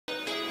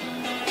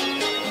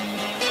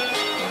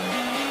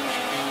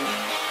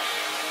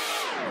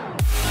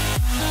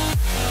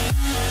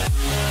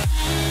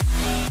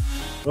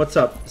What's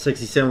up,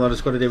 67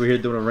 underscore? Today we're here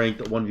doing a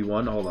ranked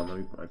 1v1. Hold on, let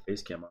me put my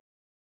face cam on.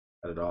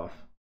 Cut it off.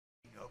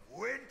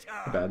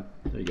 Not bad.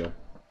 There you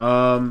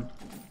go.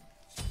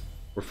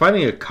 We're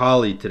fighting a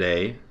collie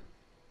today,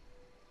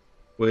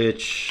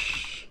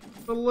 which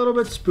is a little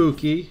bit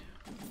spooky.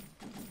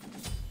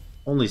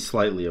 Only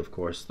slightly, of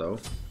course, though.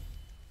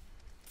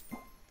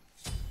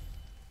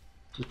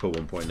 Just put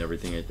 1 point in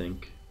everything, I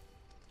think.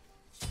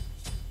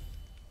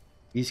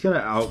 He's gonna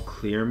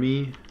out-clear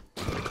me.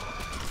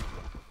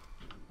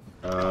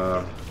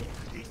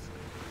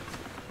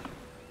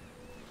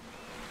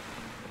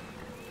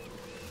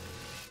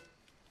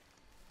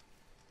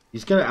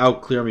 He's gonna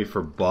out-clear me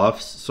for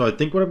buffs. So I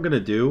think what I'm gonna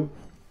do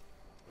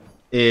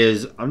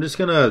is I'm just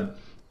gonna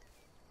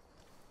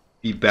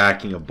be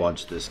backing a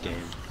bunch this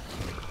game.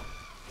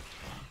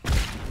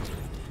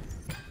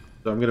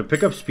 So I'm gonna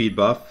pick up speed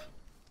buff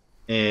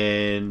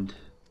and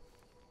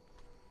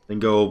then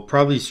go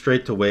probably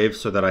straight to wave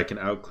so that I can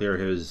out-clear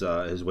his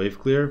wave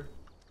clear.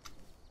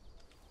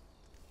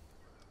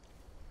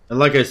 And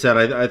like I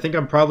said, I think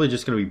I'm probably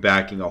just going to be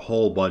backing a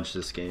whole bunch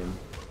this game.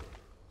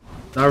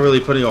 Not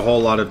really putting a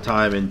whole lot of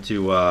time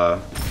into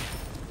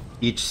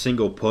each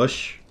single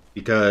push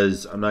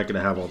because I'm not going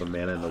to have all the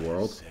mana in the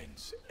world.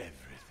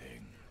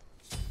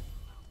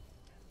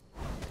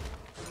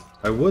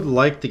 I would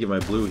like to get my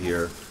blue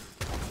here.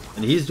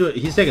 And he's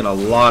taking a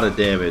lot of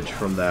damage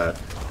from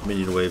that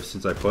minion wave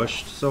since I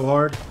pushed so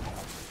hard.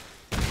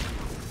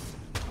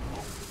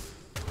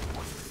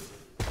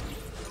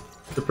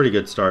 It's a pretty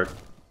good start.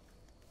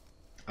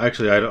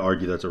 Actually, I'd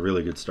argue that's a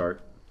really good start.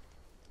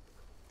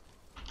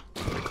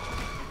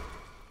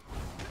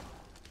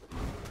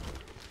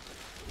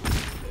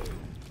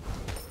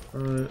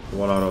 Alright,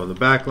 one auto in the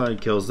back line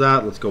kills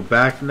that. Let's go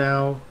back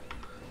now.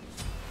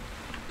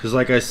 Because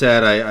like I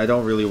said, I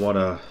don't really want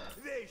to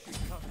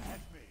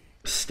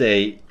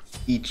stay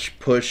each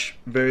push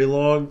very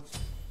long.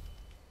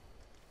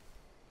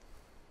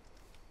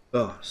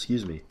 Oh,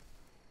 excuse me.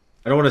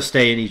 I don't want to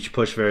stay in each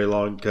push very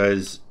long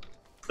because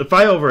if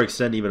I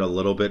overextend even a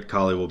little bit,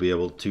 Kali will be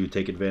able to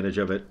take advantage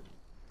of it.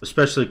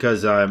 Especially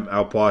because I'm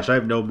outpwash. I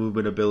have no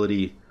movement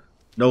ability,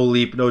 no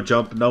leap, no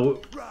jump,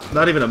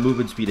 not even a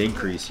movement speed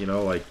increase, you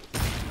know? Like,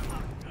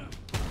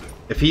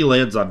 if he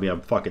lands on me, I'm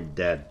fucking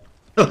dead.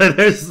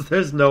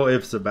 There's no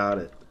ifs about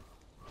it.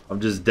 I'm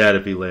just dead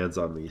if he lands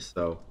on me,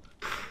 so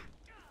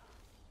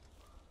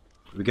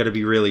we gotta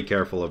be really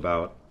careful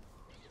about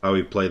how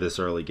we play this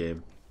early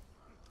game.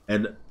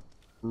 And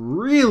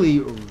really,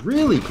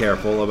 really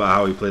careful about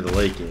how we play the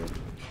late game.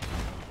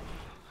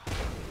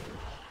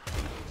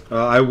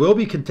 I will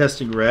be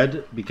contesting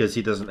red because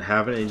he doesn't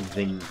have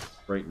anything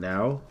right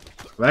now.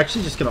 I'm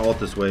actually just going to ult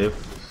this wave.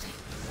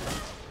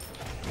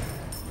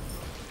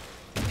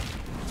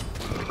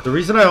 The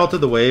reason I ulted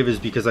the wave is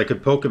because I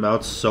could poke him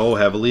out so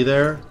heavily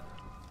there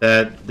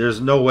that there's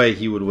no way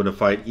he would win a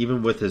fight,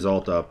 even with his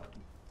ult up,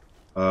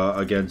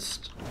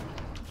 against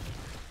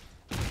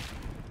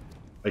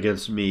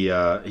me.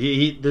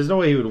 There's no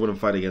way he would win a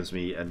fight against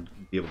me and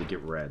be able to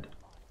get red.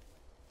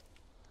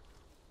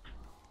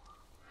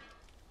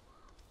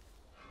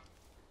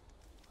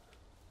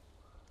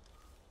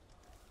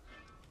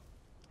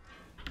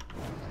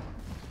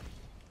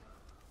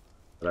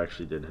 That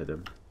actually did hit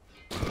him.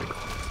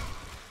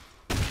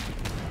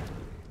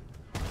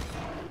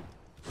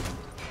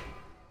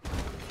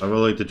 I'm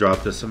willing to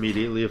drop this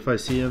immediately if I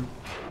see him.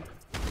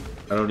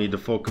 I don't need to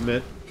full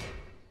commit.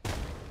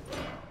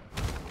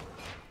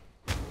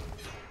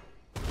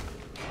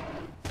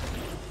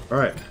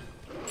 Alright.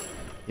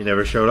 He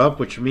never showed up,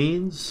 which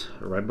means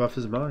a red buff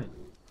is mine.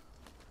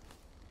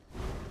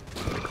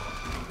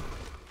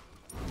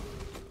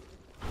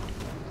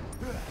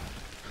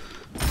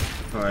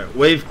 Alright,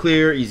 wave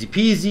clear, easy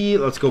peasy.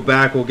 Let's go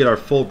back. We'll get our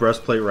full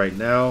breastplate right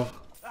now,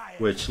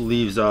 which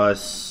leaves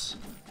us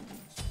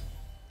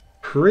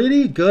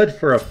pretty good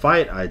for a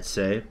fight, I'd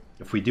say,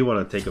 if we do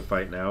want to take a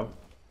fight now.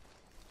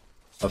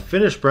 A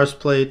finished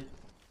breastplate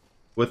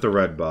with the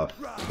red buff.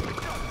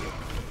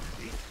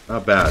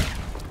 Not bad.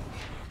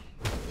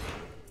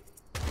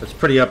 That's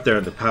pretty up there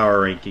in the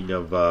power ranking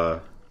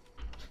of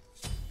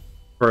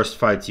first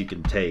fights you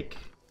can take.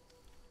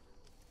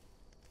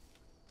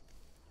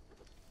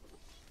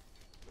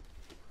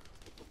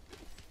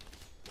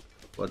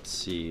 Let's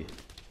see.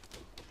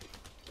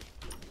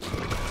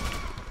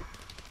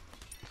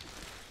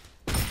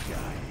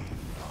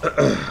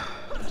 I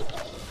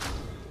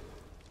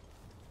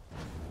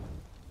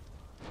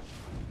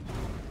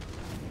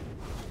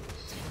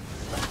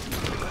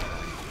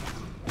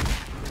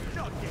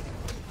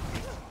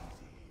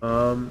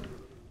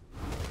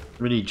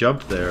mean, he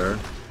jumped there.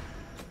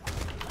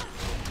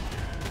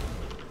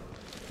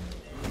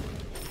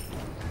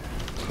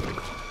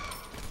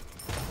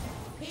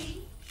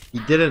 He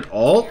didn't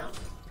ult?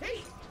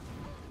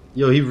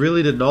 Yo, he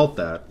really didn't ult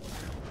that.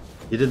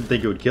 He didn't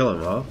think it would kill him,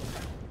 huh?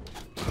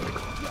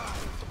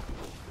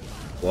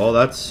 Well,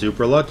 that's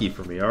super lucky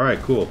for me.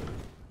 Alright, cool.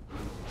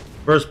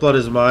 First blood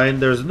is mine.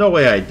 There's no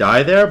way I'd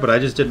die there, but I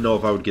just didn't know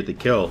if I would get the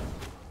kill.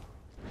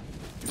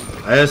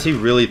 I guess he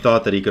really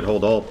thought that he could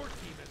hold ult.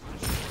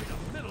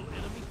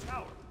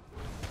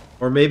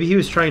 Or maybe he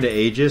was trying to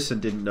Aegis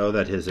and didn't know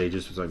that his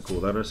Aegis was on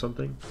cooldown or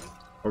something.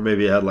 Or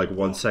maybe it had like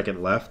 1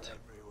 second left.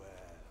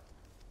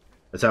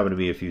 That's happened to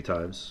me a few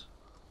times.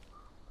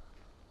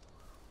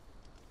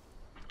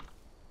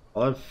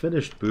 I'll have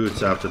finished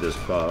boots after this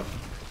buff,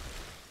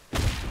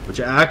 which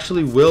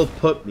actually will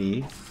put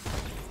me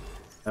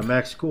at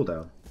max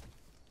cooldown.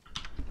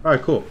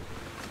 Alright, cool.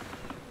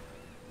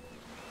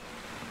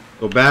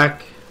 Go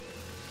back.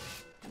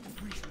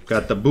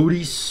 Got the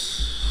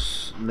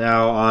booties.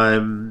 Now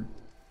I'm...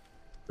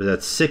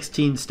 That's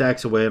 16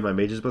 stacks away in my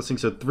Mage's Blessing,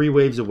 so 3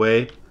 waves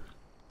away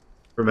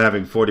from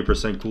having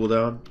 40%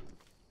 cooldown,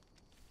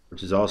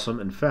 which is awesome.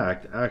 In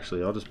fact,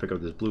 actually, I'll just pick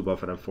up this blue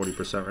buff and have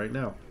 40% right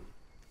now.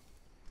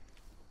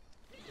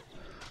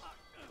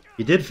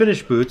 He did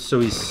finish boots, so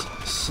he's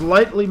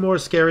slightly more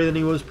scary than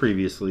he was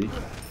previously,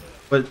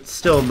 but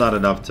still not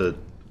enough to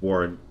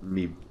warrant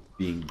me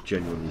being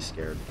genuinely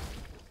scared.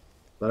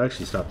 That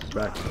actually stopped his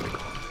back.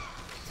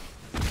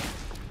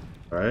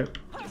 Alright.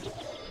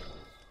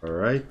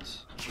 Alright.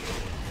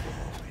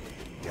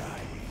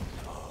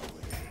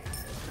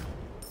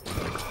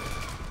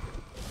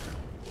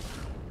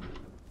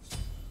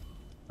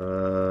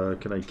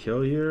 Can I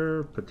kill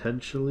here?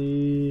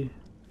 Potentially.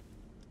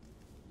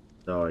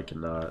 No, I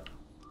cannot.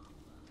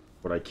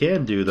 What I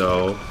can do,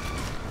 though,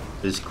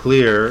 is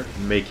clear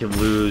and make him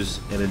lose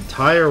an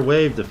entire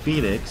wave to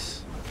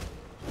Phoenix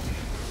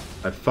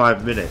at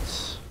 5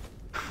 minutes.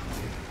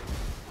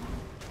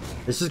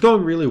 This is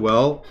going really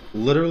well,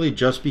 literally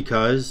just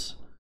because...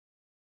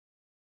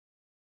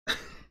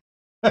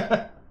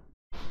 Appa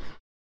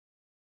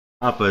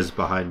is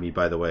behind me,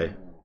 by the way.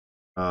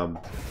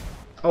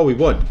 Oh, we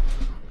won.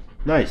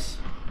 Nice.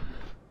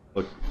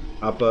 Look,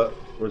 Appa,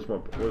 where's my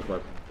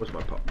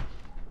pup?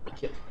 I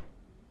can't.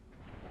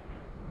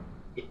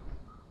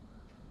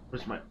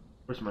 Where's my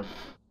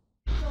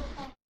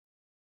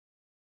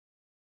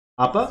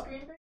Appa?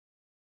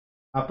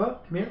 Appa,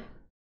 come here.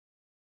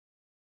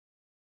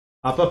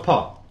 Appa,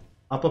 paw.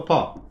 Appa,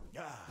 paw.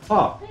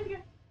 Paw.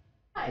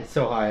 It's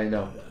so high, I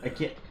know. I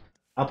can't.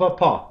 Appa,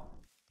 paw.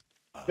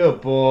 Good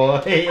boy.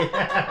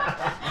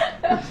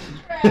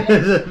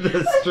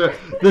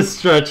 the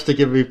stretch to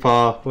give me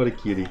paw. What a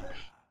cutie.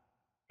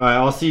 Alright,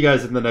 I'll see you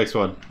guys in the next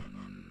one.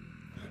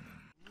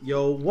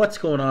 Yo, what's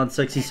going on,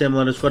 Sexy Sam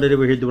Leonard? What I did,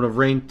 we're here doing a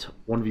ranked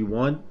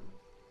 1v1.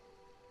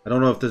 I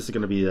don't know if this is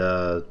going to be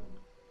a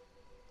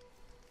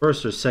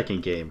first or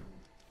second game.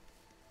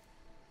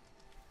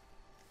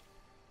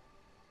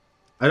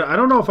 I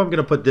don't know if I'm going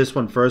to put this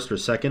one first or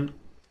second,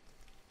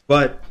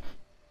 but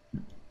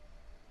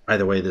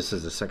either way, this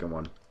is the second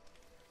one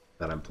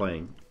that I'm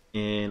playing.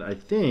 And I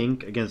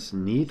think against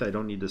Neath, I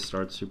don't need to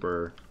start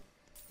super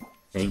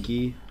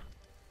tanky.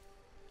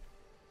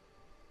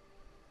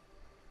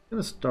 I'm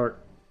going to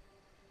start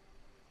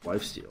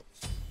lifesteal.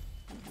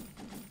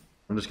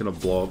 I'm just going to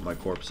blow up my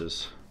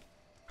corpses.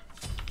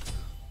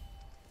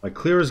 My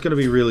clear is going to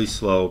be really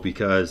slow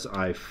because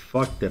I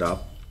fucked it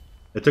up.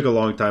 It took a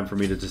long time for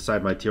me to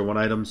decide my tier 1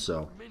 items,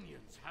 so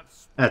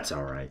that's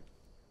alright.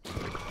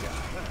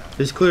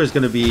 His clear is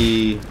going to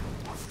be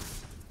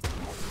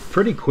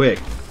pretty quick.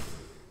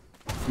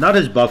 Not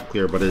his buff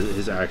clear, but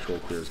his actual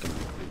clear is going to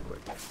be pretty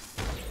quick.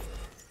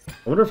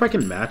 I wonder if I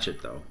can match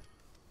it, though.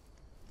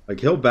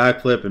 Like, he'll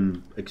backflip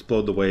and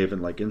explode the wave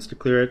and, like,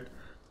 insta-clear it.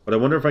 But I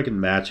wonder if I can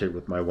match it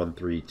with my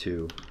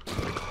 1-3-2.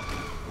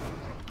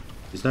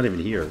 He's not even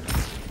here,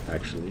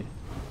 actually.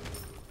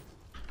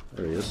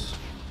 There he is.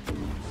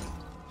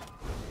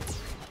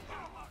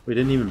 We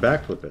didn't even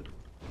backflip it.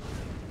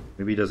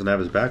 Maybe he doesn't have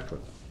his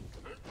backflip.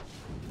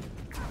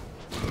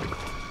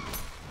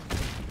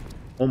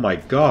 Oh my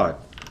god.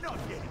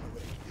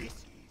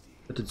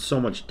 That did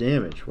so much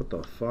damage. What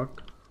the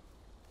fuck?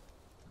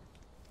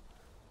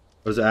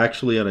 It was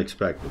actually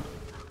unexpected.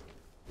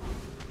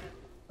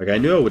 Like, I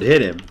knew it would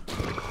hit him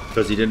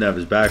because he didn't have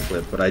his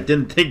backflip, but I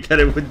didn't think that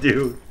it would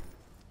do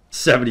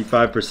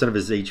 75% of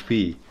his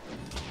HP.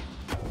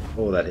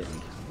 Oh, that hit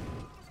me.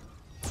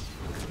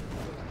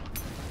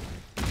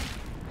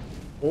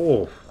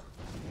 Oh,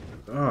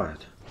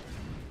 God.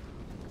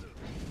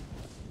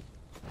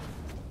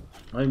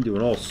 I'm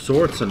doing all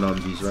sorts of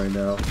numbies right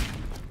now.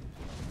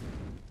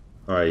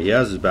 Alright, he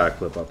has his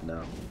backflip up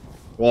now.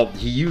 Well,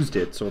 he used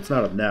it, so it's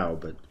not up now,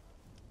 but...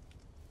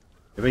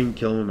 If I can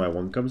kill him when my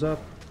 1 comes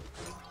up?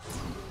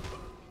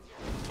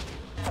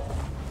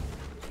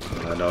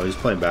 No, he's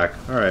playing back.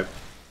 Alright.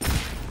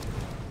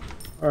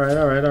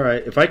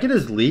 Alright. If I get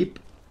his leap,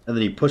 and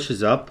then he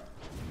pushes up,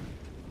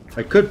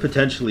 I could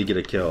potentially get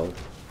a kill.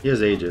 He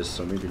has Aegis,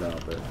 so maybe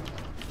not, but...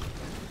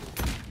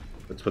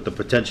 That's what the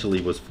potentially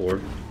was for.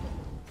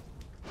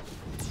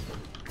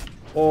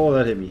 Oh,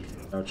 that hit me.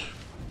 Ouch.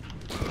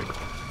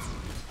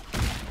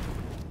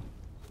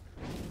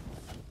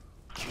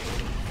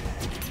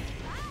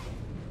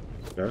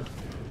 Okay.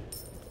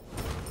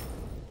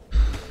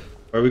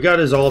 Alright, we got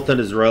his ult and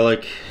his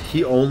relic.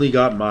 He only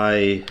got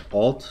my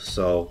ult,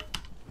 so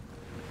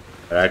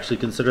I'd actually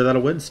consider that a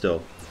win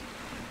still.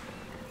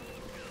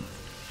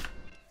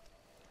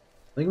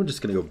 I think we're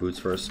just gonna go boots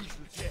first.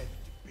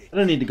 I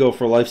don't need to go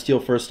for a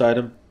lifesteal first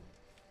item.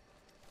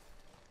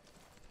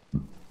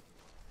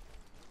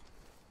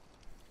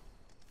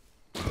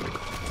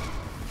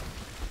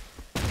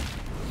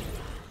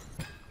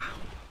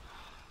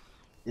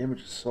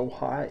 damage is so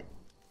high.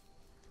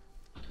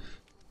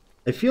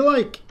 I feel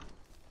like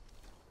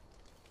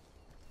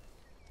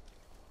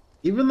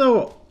even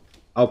though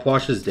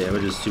Alpwash's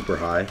damage is super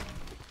high,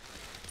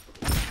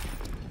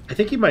 I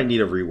think he might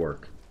need a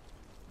rework.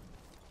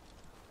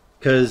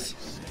 Because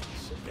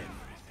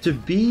to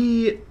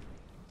be...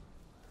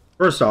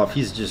 First off,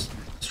 he's just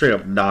straight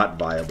up not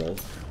viable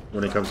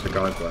when it comes to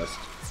Conquest.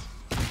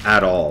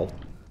 At all.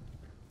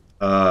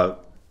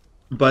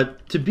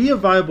 But to be a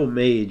viable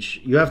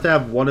mage, you have to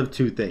have one of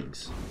two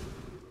things.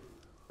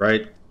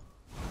 Right?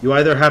 You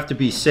either have to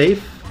be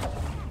safe,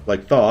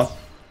 like Thoth,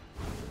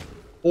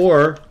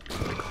 or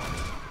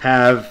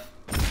have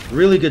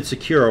really good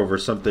secure over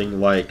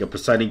something like a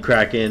Poseidon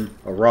Kraken,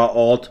 a Raw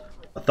alt,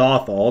 a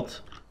Thoth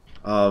alt,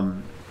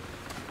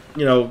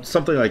 you know,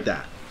 something like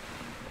that.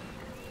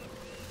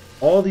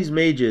 All these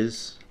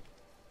mages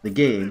in the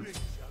game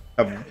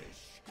have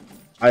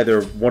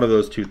either one of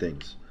those two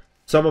things.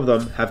 Some of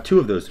them have two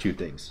of those two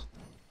things.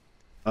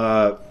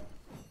 Alpwash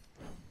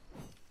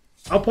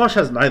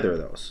has neither of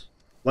those.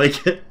 Like,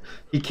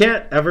 he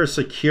can't ever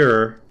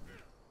secure...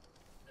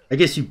 I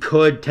guess you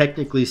could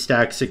technically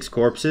stack 6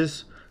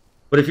 corpses,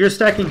 but if you're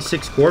stacking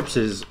 6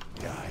 corpses,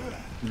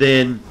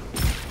 then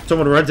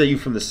someone runs at you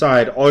from the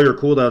side, all your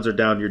cooldowns are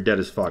down, you're dead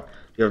as fuck.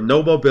 You have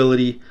no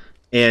mobility,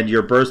 and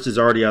your burst is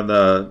already on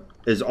the...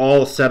 is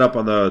all set up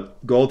on the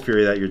Gold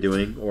Fury that you're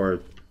doing, or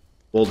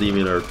Bull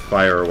Demon, or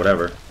Fire, or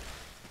whatever.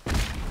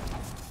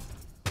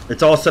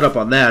 It's all set up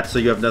on that, so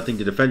you have nothing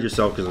to defend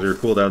yourself because your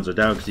cooldowns are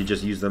down because you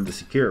just use them to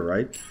secure,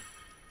 right?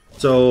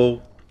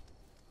 So,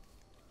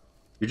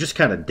 you're just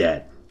kind of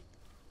dead.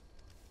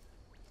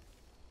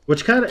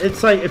 Which kind of,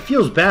 it's like, it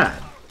feels bad.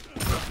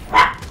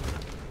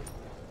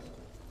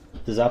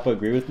 Does Appa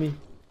agree with me?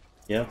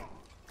 Yeah?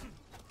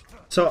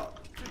 So,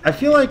 I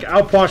feel like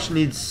Alpwash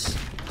needs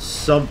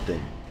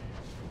something.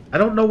 I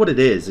don't know what it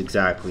is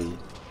exactly.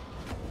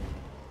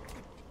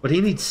 But he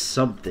needs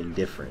something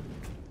different.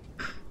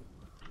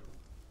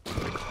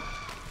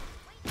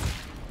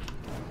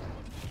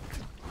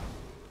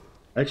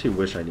 I actually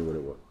wish I knew what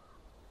it was.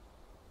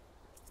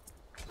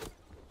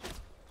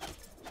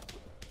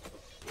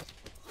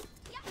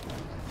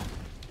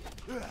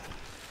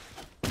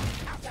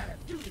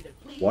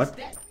 What?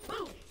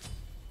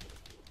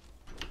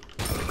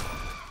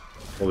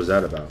 What was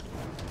that about?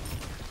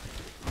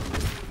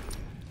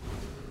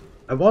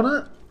 I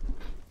wanna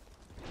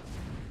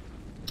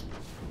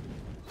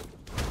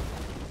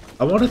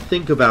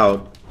think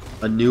about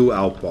a new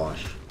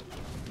Alpwash.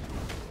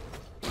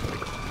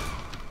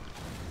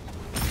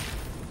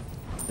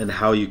 And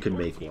how you can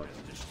make one.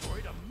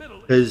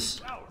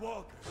 Because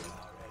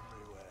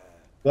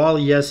while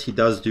yes, he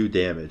does do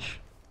damage,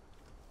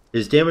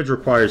 his damage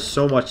requires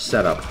so much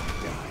setup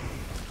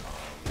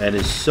and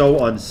is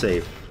so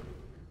unsafe.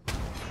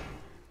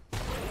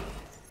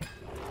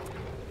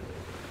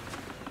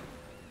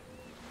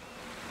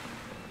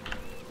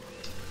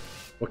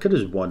 What could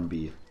his one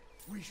be?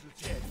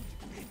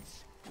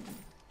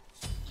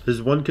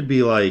 His one could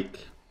be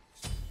like...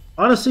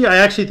 Honestly, I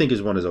actually think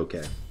his one is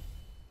okay.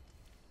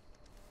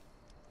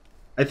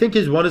 I think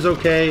his 1 is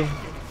okay,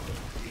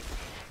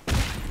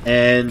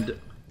 and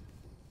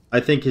I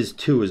think his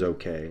 2 is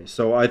okay.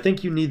 So I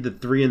think you need the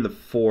 3 and the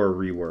 4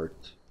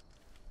 reworked.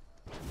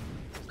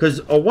 Because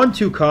a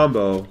 1-2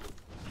 combo,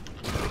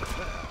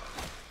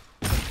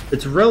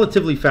 it's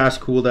relatively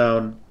fast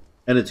cooldown,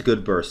 and it's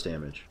good burst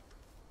damage.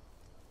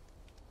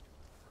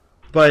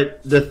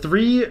 But the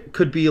 3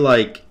 could be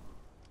like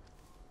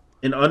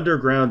an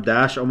underground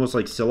dash, almost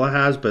like Scylla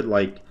has, but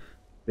like...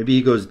 Maybe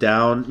he goes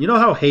down. You know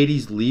how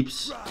Hades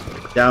leaps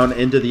down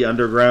into the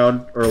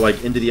underground, or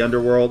like into the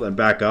underworld and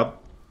back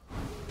up?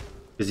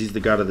 Because he's the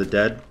god of the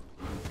dead.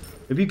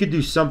 Maybe you could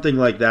do something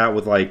like that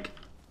with like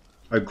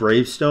a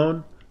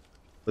gravestone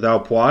with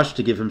Alpwash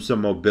to give him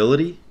some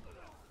mobility.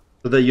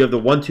 So that you have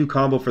the 1-2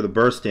 combo for the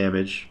burst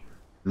damage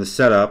and the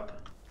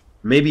setup.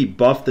 Maybe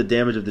buff the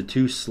damage of the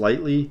 2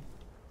 slightly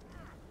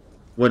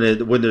when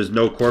there's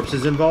no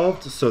corpses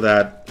involved, so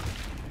that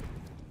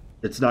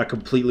it's not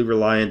completely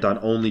reliant on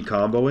only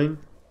comboing,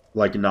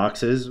 like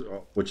Nox is,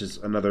 which is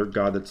another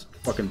god that's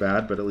fucking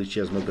bad, but at least she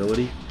has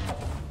mobility.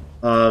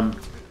 So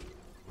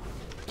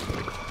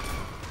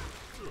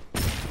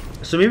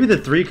maybe the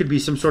 3 could be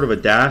some sort of a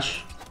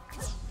dash,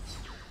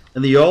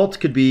 and the ult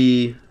could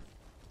be...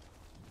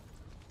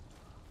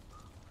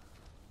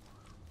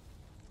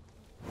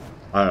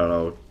 I don't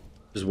know,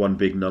 just one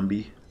big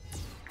numby.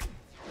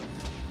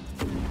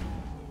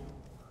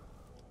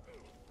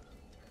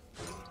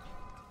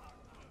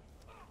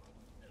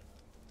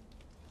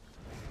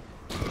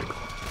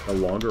 A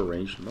longer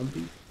range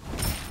numpy?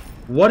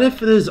 What if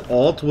his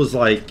alt was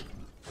like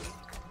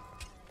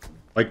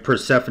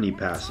Persephone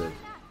passive?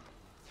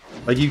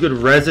 Like you could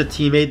res a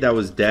teammate that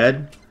was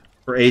dead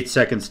for 8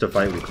 seconds to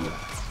fight with you.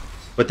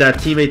 But that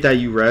teammate that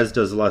you res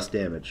does less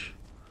damage.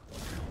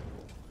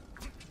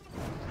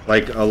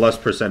 Like a less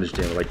percentage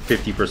damage, like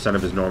 50%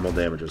 of his normal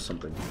damage or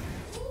something.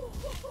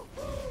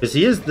 Because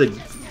he is the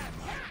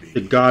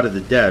god of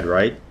the dead,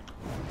 right?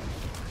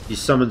 He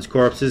summons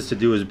corpses to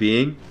do his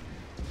being.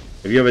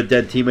 If you have a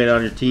dead teammate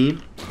on your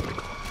team,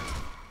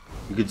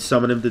 you could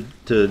summon him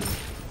to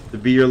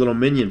be your little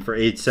minion for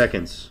 8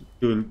 seconds,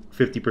 doing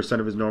 50%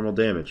 of his normal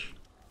damage.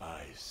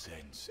 I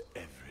sense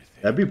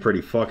everything. That'd be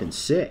pretty fucking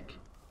sick.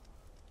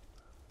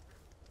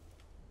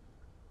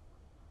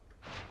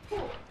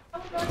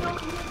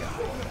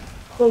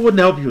 Well, it wouldn't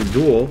help you in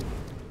Duel.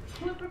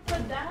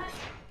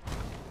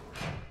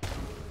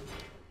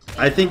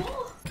 I think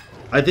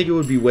it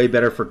would be way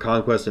better for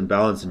Conquest and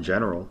Balance in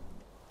general.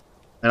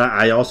 And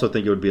I also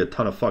think it would be a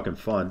ton of fucking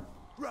fun.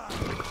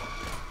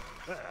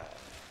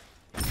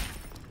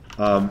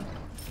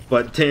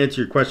 But to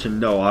answer your question,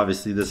 no,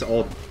 obviously this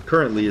ult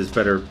currently is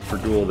better for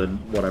Duel than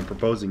what I'm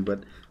proposing,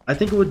 but I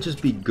think it would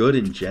just be good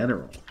in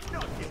general.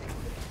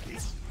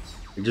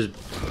 It's just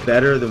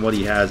better than what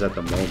he has at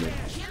the moment.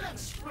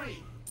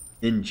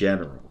 In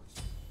general.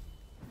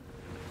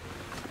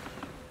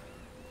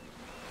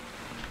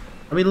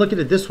 I mean, look at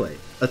it this way.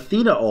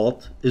 Athena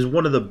ult is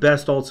one of the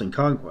best ults in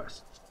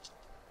Conquest.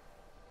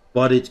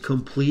 But it's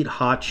complete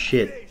hot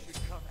shit.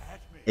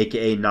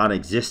 AKA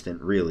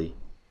non-existent, really.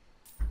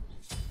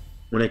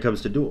 When it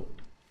comes to Duel.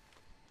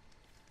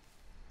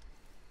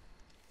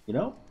 You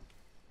know?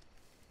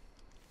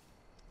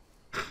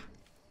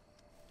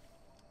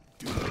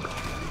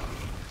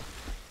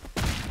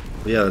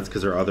 Yeah, that's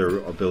because her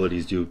other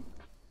abilities do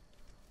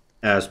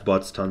ass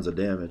butts tons of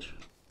damage.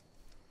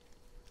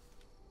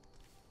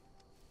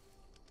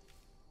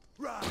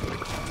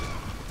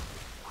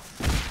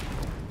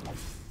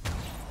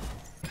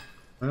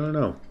 I don't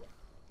know.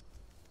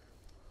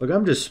 Look,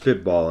 I'm just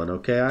spitballing,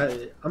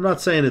 okay? I'm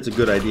not saying it's a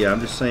good idea. I'm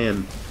just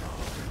saying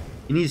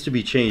he needs to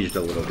be changed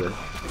a little bit.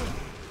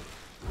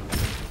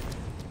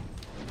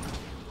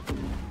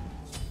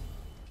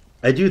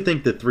 I do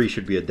think the 3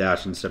 should be a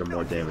dash instead of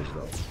more damage,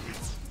 though.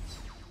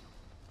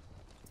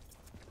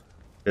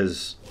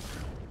 Because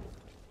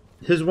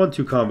his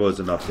 1-2 combo is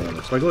enough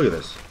damage. Like, look at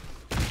this.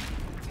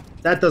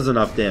 That does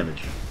enough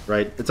damage,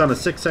 right? It's on a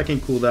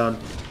 6-second cooldown.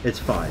 It's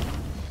fine.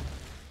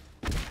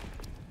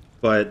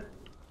 But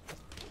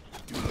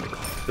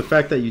the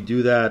fact that you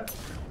do that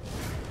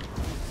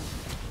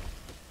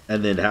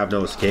and then have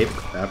no escape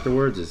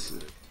afterwards is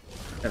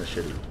kind of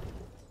shitty.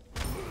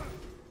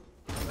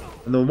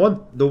 And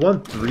the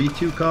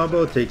 1-3-2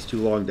 combo takes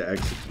too long to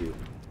execute.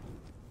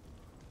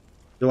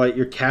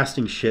 You're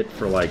casting shit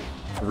for like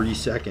 3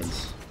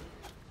 seconds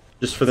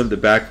just for them to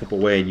backflip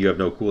away and you have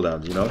no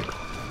cooldowns, you know?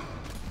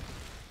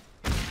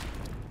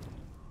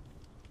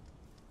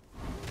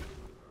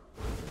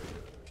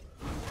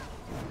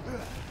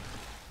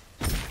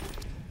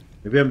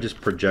 Maybe I'm just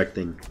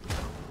projecting.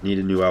 Need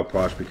a new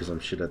outposh because I'm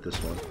shit at this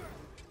one.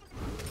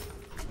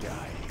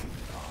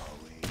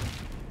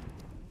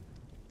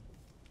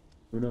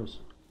 Who knows?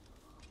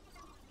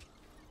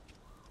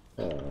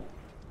 Oh.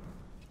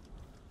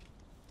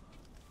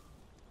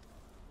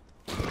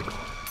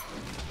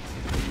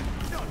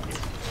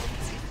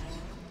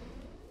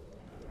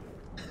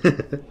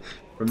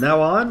 From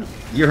now on,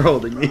 you're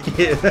holding me. So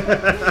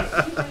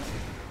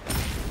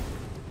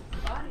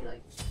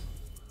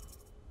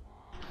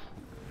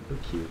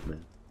cute,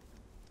 man.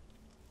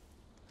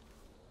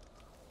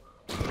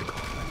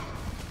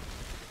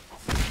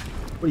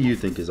 What do you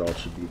think his ult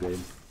should be, babe?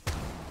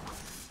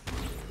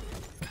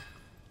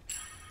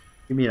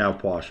 Give me an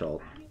outwash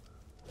ult.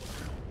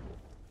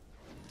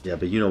 Yeah,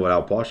 but you know what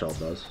outwash ult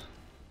does.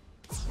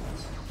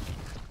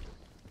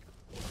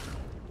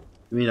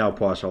 Give me an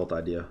outwash ult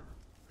idea.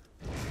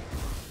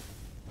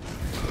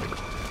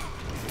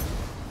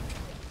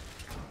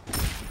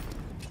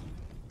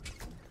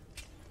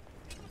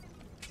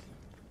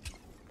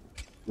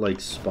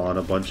 Like spawn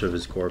a bunch of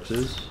his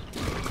corpses,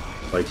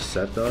 like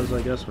Set does,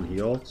 I guess, when he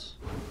ults.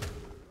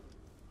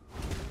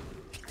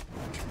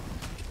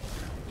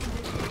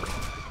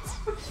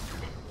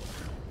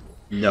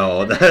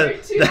 No,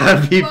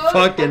 that'd be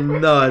fucking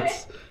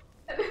nuts.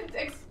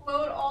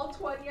 Explode all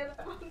 20 of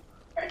them.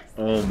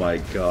 Oh my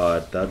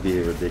god, that'd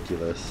be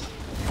ridiculous.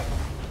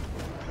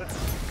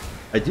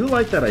 I do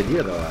like that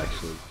idea though,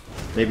 actually.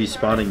 Maybe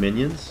spawning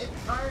minions.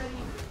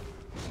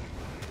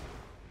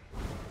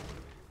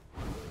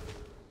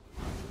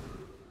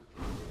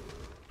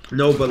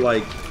 No, but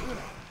like,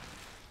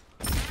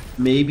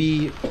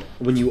 maybe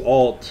when you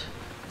ult,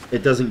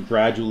 it doesn't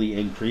gradually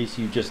increase.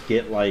 You just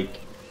get like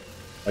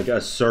a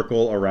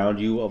circle around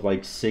you of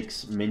like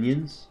 6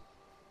 minions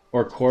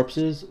or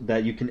corpses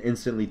that you can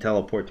instantly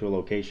teleport to a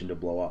location to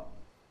blow up.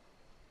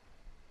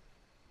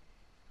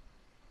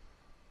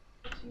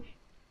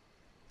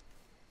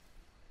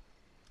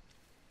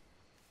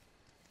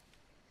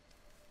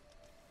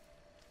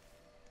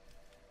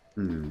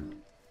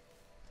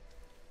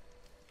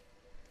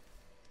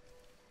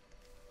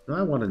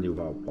 I want a new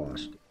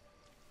outpost.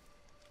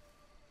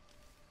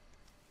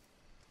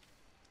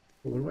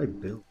 What do I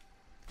build?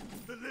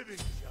 The living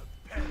shall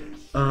perish.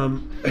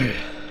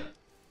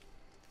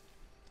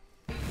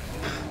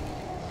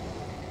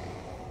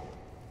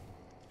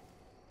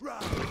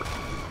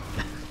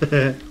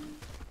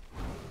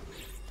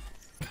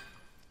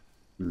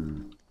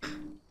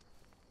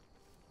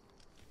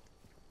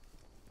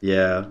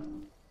 Yeah.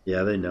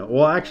 Yeah, they know.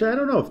 Well, actually, I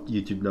don't know if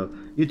YouTube knows.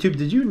 YouTube,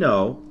 did you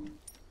know?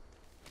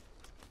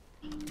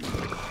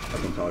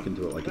 I've been talking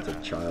to it like it's a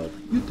child.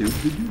 YouTube,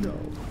 did you know?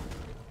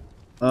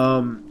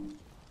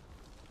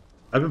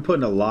 I've been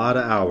putting a lot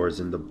of hours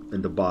into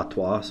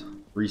Batois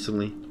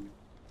recently.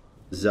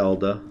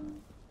 Zelda,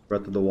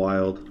 Breath of the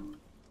Wild.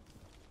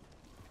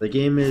 The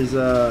game is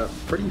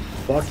pretty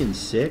fucking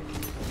sick.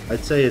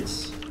 I'd say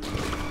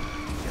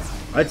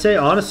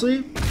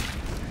honestly,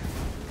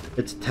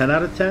 it's 10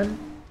 out of 10.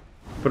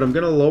 But I'm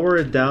gonna lower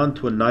it down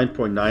to a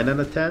 9.9 out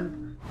of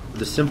 10. For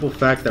the simple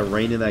fact that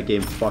rain in that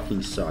game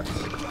fucking sucks.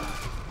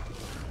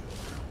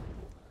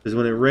 Because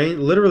when it rains,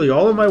 literally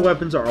all of my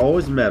weapons are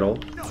always metal.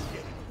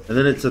 And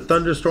then it's a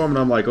thunderstorm and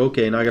I'm like,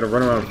 okay, now I gotta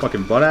run around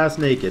fucking butt-ass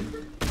naked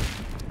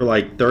for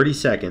like 30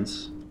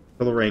 seconds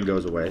until the rain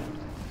goes away.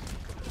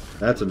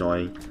 That's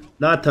annoying.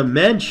 Not to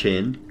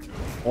mention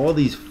all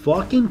these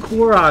fucking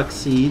Korok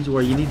seeds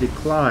where you need to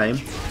climb.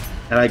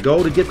 And I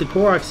go to get the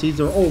Korok seeds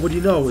and oh, what do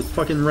you know? It's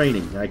fucking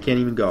raining. I can't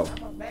even go.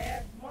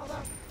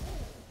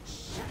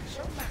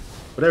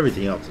 But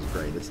everything else is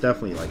great. It's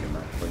definitely like a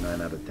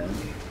 9.9 out of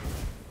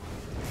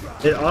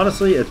 10.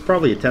 Honestly, it's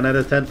probably a 10 out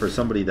of 10 for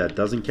somebody that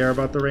doesn't care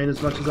about the rain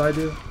as much as I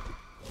do.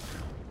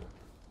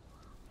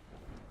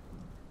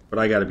 But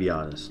I gotta be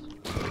honest.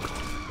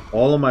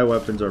 All of my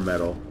weapons are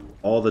metal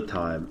all the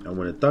time. And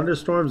when it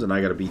thunderstorms and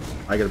I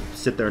gotta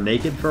sit there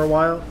naked for a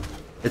while,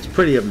 it's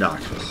pretty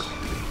obnoxious.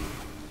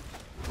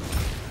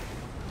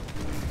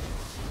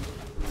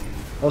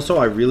 Also,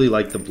 I really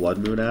like the Blood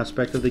Moon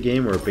aspect of the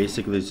game, where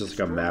basically it's just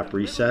like a map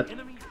reset. You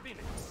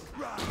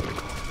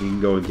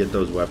can go and get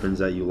those weapons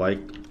that you like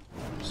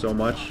so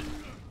much.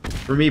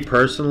 For me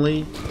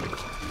personally,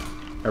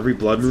 every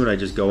Blood Moon I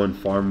just go and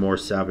farm more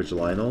Savage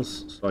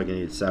Lynels, so I can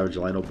get Savage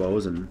Lynel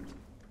bows and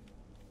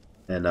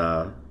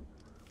the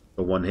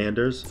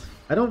one-handers.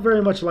 I don't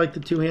very much like the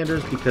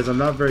two-handers because I'm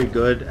not very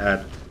good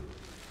at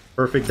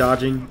perfect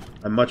dodging.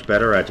 I'm much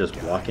better at just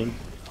blocking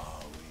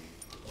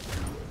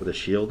with a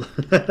shield.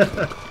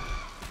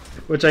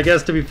 Which I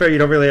guess, to be fair, you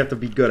don't really have to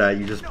be good at.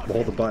 You just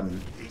hold the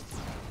button.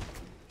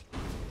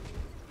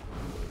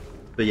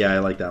 But yeah, I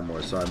like that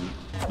more, so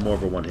I'm more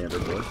of a one-hander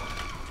boy.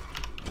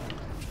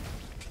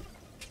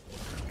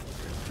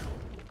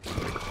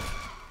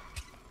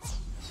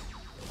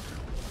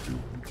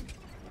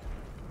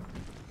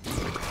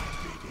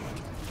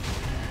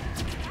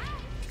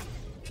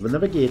 We'll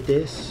never get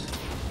this.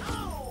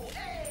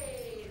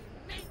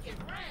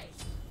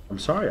 I'm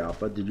sorry,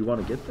 Alpha. Did you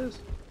want to get this?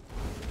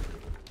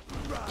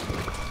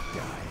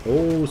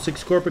 Oh,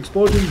 6 Corp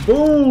explosions.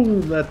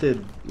 Boom! That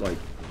did like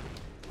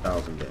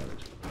 1,000 damage.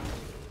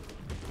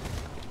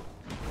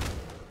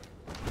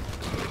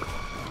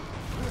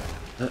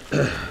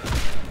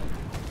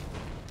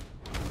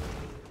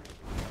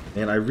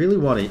 Man, I really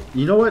want to...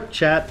 You know what,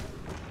 chat?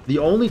 The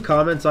only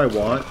comments I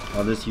want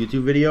on this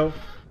YouTube video,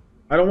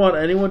 I don't want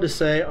anyone to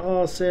say,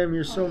 oh, Sam,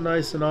 you're so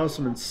nice and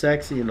awesome and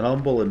sexy and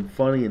humble and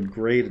funny and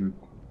great and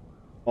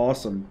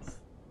awesome.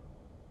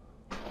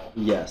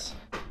 Yes.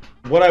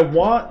 What I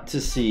want to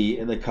see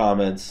in the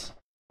comments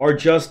are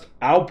just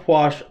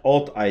Outwash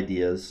alt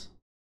ideas,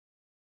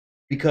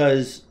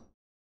 because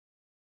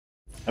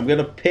I'm going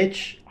to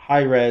pitch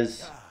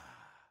high-res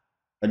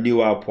a new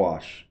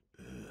Outwash.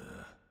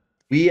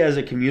 We as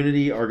a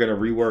community are going to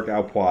rework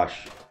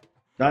Outwash,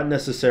 not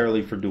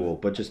necessarily for Duel,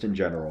 but just in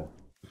general.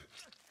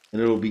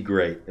 And it'll be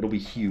great. It'll be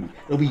huge.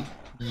 It'll be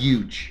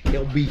huge.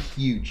 It'll be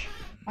huge.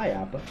 Hi,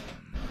 Appa.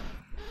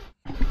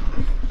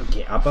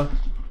 Okay, Appa.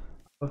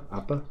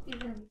 Appa.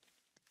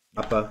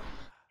 Appa.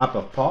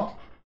 Appa, paw.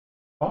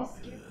 Paw?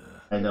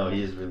 I know,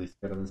 he is really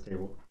scared on this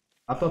table.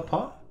 Appa,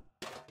 paw?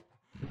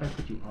 If I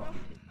put you off.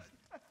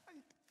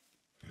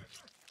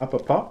 Appa,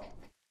 paw?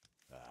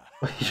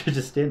 You're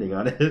just standing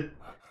on it.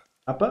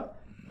 Appa,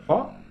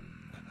 paw?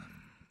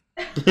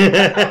 You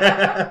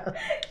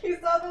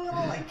saw the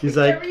little, like, he's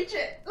can't like, reach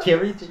it.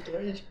 Can't reach it, can't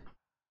reach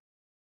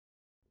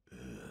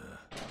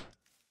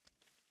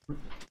it.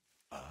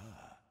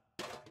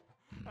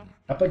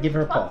 Appa, give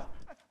her a paw.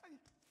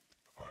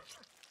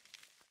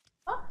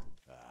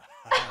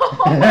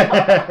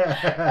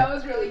 That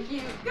was really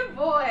cute. Good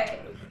boy.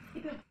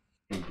 There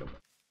you go.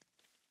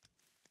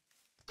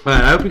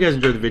 Alright, I hope you guys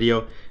enjoyed the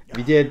video. If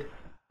you did,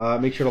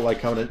 make sure to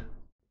like, comment,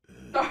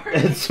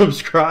 and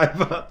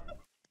subscribe.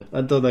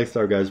 Until next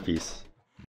time, guys. Peace.